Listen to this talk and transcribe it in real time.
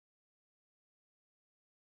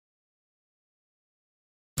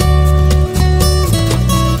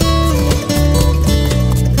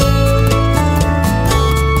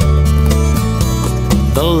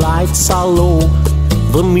lights are low,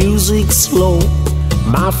 the music's slow,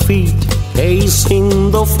 my feet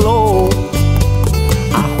pacing the floor.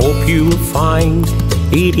 I hope you'll find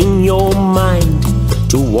it in your mind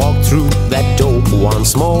to walk through that door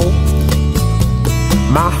once more.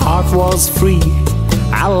 My heart was free,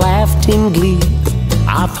 I laughed in glee,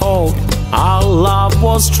 I thought our love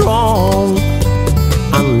was strong.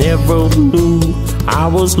 I never knew I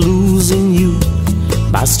was losing you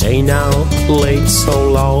by staying out late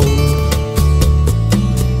so long.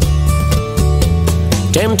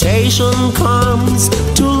 Temptation comes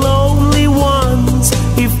to lonely ones.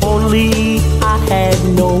 If only I had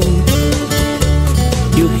known.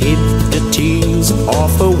 You hid the tears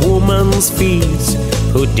of a woman's fears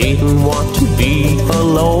who didn't want to be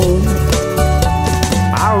alone.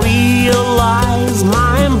 I realized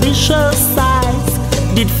my ambitious size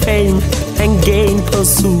did fame and gain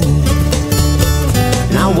pursuit.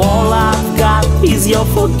 Now all I've got is your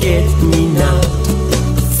forget-me-not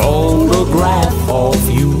photograph of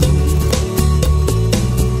you.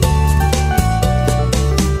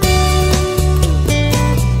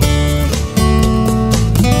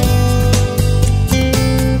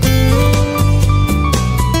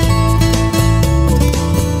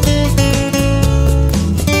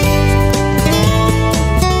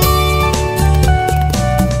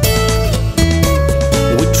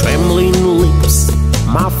 With trembling lips,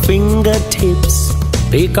 my fingertips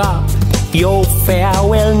pick up your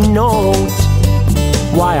farewell note.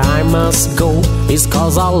 Why I must go is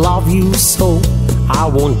 'cause I love you so. I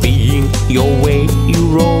won't be in your way, you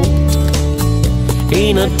wrote.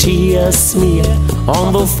 In a tear smear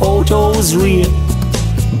on the photo's rear,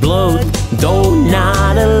 blood, though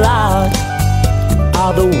not a lot,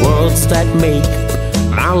 are the words that make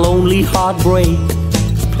my lonely heart break.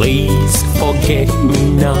 Please forget me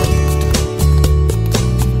not.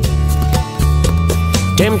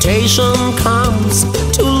 Temptation comes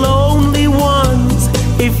to lonely ones.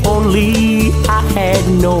 If only I had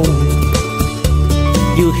known.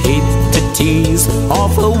 You hid the tears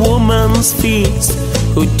of a woman's fears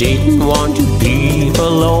who didn't want to be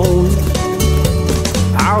alone.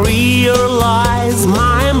 I realized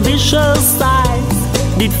my ambitious size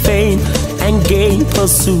did fame and gain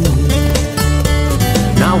pursuit.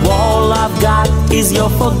 Now all I've got is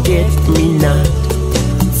your forget-me-not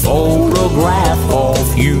photograph of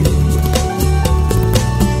you.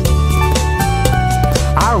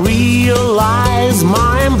 I realize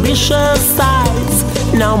my ambitious size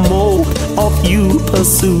now more of you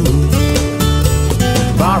pursue.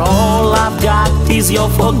 But all I've got is your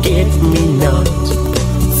forget-me-not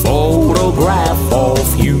photograph of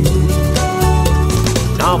you.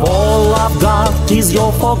 Now all I've got is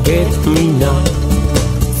your forget-me-not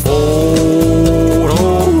photograph